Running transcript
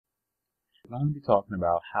we're going to be talking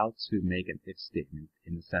about how to make an if statement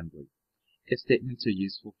in assembly. If statements are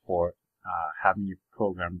useful for having your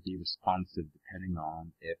program be responsive depending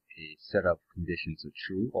on if a set of conditions are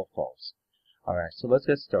true or false. Alright, so let's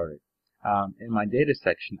get started. In my data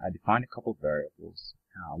section, I defined a couple of variables.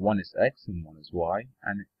 One is x and one is y,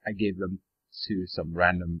 and I gave them to some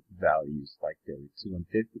random values like 32 and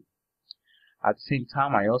 50. At the same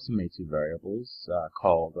time, I also made two variables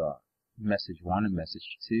called message1 and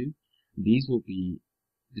message2. These will be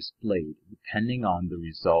displayed depending on the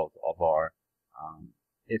result of our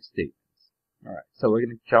if statements. Alright, so we're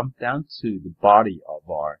going to jump down to the body of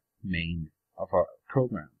our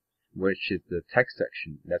program, which is the text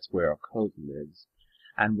section. That's where our code lives.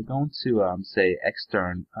 And we're going to say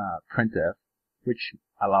extern printf, which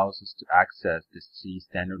allows us to access the C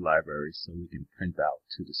standard library so we can print out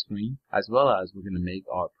to the screen, as well as we're going to make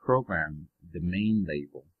our program, the main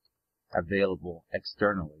label, available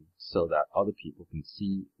externally so that other people can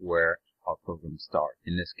see where our program starts.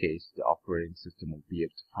 In this case, the operating system will be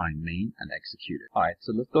able to find main and execute it. Alright,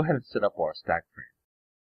 so let's go ahead and set up our stack frame.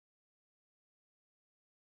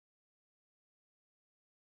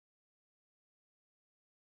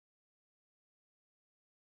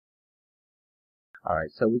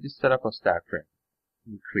 Alright, so we just set up our stack frame.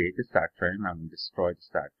 We create the stack frame and we destroy the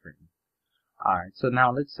stack frame. Alright, so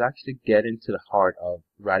now let's actually get into the heart of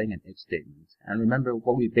writing an if statement. And remember,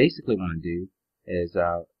 what we basically want to do is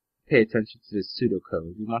pay attention to this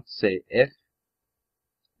pseudocode. We want to say if,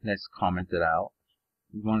 let's comment it out.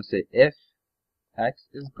 We want to say if x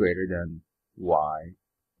is greater than y.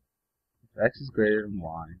 If x is greater than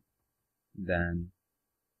y, then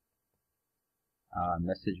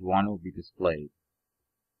message1 will be displayed.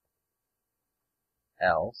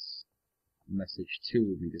 Else, message2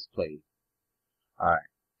 will be displayed. Alright,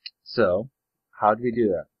 so how do we do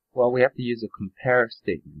that? Well, we have to use a compare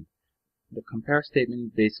statement. The compare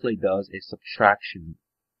statement basically does a subtraction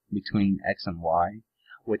between x and y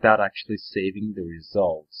without actually saving the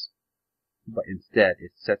results, but instead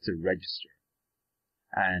it sets a register.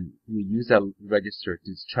 And we use that register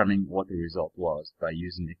to determine what the result was by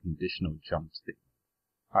using a conditional jump statement.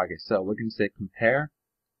 Okay, so we're going to say compare.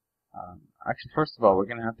 Actually, first of all, we're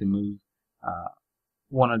going to have to move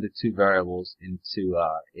one of the two variables into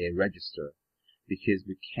a register because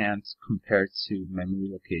we can't compare two memory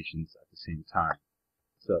locations at the same time.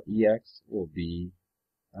 So ex will be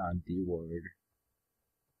dword,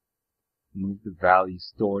 move the value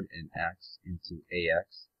stored in x into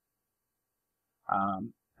ax.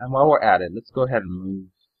 And while we're at it, let's go ahead and move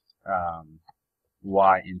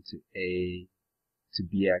y into a to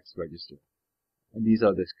bx register. And these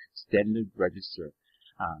are the extended register.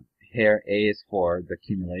 Here A is for the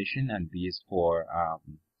accumulation and B is for I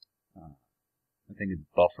think it's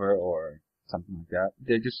buffer or something like that.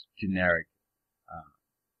 They're just generic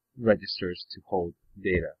registers to hold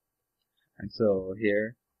data. And so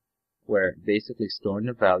here we're basically storing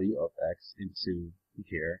the value of x into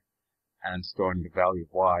here and storing the value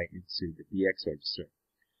of y into the bx register.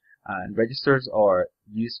 And registers are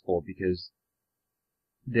useful because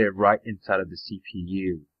they're right inside of the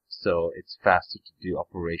CPU, so it's faster to do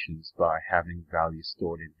operations by having values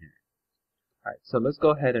stored in here. Alright, so let's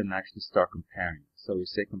go ahead and actually start comparing. So we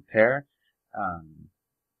say compare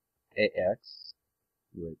AX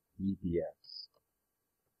with EBX.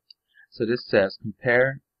 So this says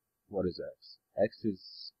compare, what is X? X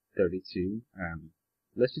is 32,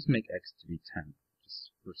 let's just make X to be 10,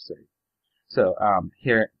 just for sake. So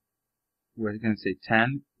here we're going to say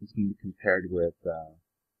 10 is going to be compared with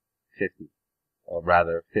 50, or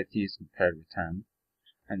rather 50 is compared with 10,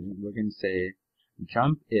 and we're going to say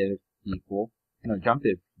jump if jump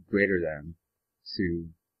if greater than to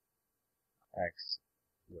x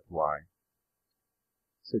with y.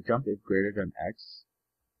 So jump if greater than x.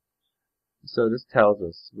 So this tells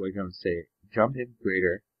us we're going to say jump if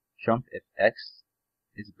x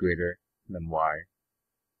is greater than y.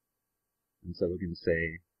 And so we're going to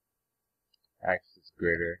say x is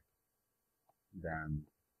greater than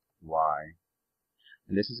y.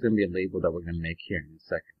 And this is going to be a label that we're going to make here in a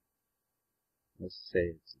second. Let's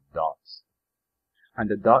say it's dots. And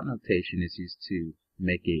the dot notation is used to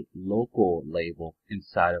make a local label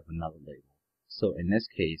inside of another label. So in this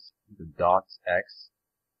case, the dots x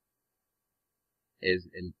is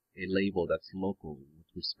a label that's local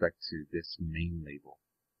with respect to this main label.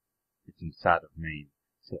 It's inside of main.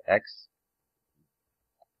 So x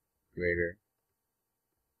greater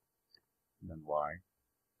than y.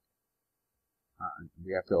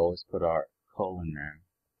 We have to always put our colon there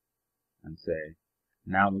and say,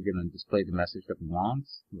 now we're going to display the message that we want.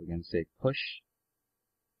 We're going to say push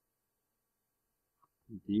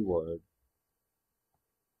dword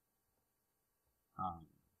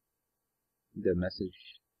the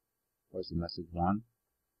message, where's the message 1,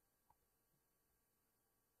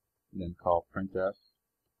 then call printf,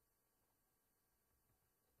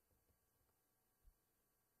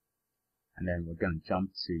 and then we're going to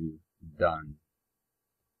jump to done,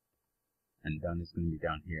 and done is going to be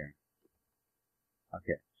down here.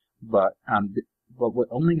 Okay, but we're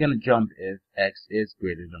only going to jump if x is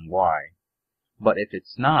greater than y. But if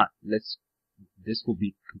it's not, this will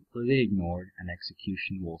be completely ignored, and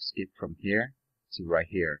execution will skip from here to right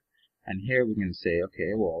here. And here we're going to say,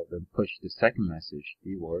 okay, well, then push the second message,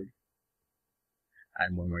 the word.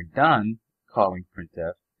 And when we're done calling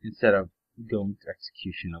printf, instead of going to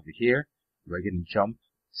execution over here, we're going to jump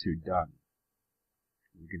to done.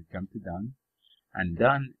 We're going to jump to done, and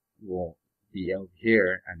done will be over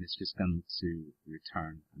here, and it's just going to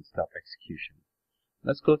return and stop execution.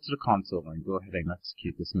 Let's go to the console and go ahead and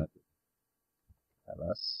execute this method.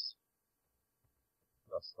 ls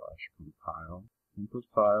 /compile input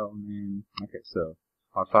file name. Okay, so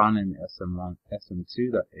our file name is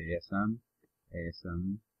sm2.asm.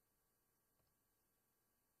 asm.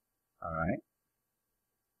 Alright.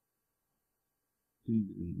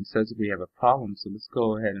 It says we have a problem, so let's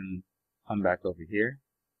go ahead and come back over here.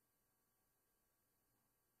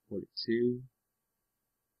 42.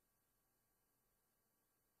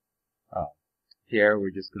 Here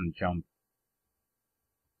we're just going to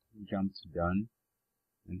jump to done,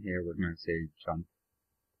 and here we're going to say jump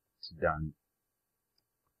to done.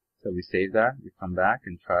 So we save that, we come back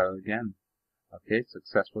and try it again. Okay,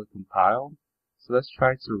 successfully compiled. So let's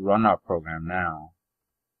try to run our program now.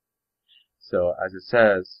 So as it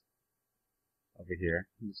says over here,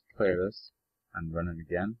 let's clear this and run it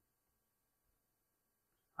again.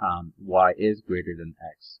 Y is greater than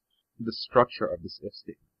x. The structure of this if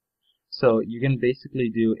statement. So you can basically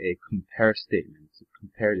do a compare statement to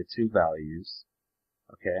compare the two values,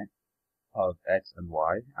 okay, of x and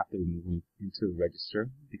y after we move them into a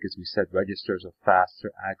register, because we said registers are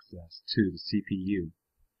faster access to the CPU.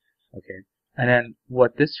 Okay, and then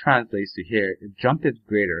what this translates to here, if jump is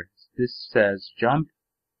greater, this says jump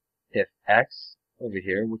if x over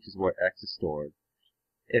here, which is where x is stored,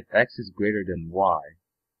 if x is greater than y,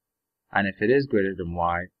 and if it is greater than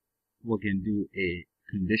y, we're going to do a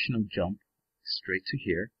conditional jump straight to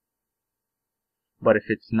here. But if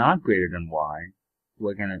it's not greater than y,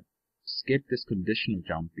 we're going to skip this conditional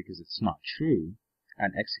jump because it's not true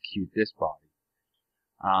and execute this body.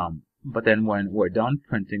 But then when we're done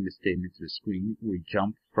printing the statement to the screen, we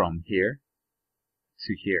jump from here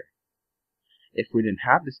to here. If we didn't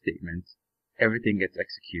have the statement, everything gets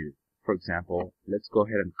executed. For example, let's go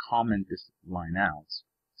ahead and comment this line out,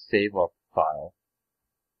 save our file,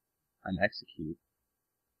 and execute.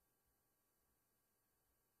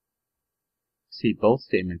 See, both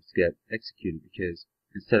statements get executed because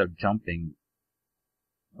instead of jumping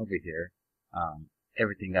over here,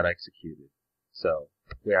 everything got executed. So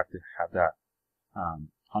we have to have that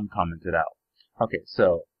uncommented out. Okay,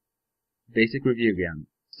 so basic review again.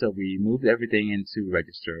 So we moved everything into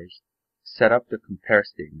registers, set up the compare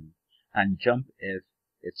statement, and jump if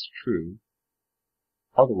it's true.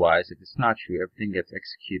 Otherwise, if it's not true, everything gets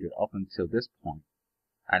executed up until this point.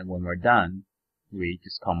 And when we're done, we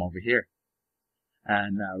just come over here.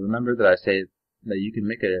 And remember that I said that you can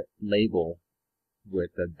make a label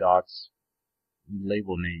with the dots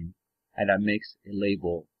label name, and that makes a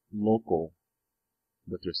label local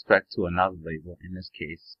with respect to another label. In this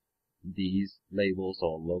case, these labels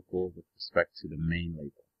are local with respect to the main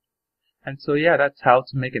label. And so yeah, that's how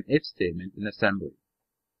to make an if statement in assembly.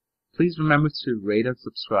 Please remember to rate and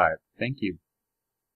subscribe. Thank you.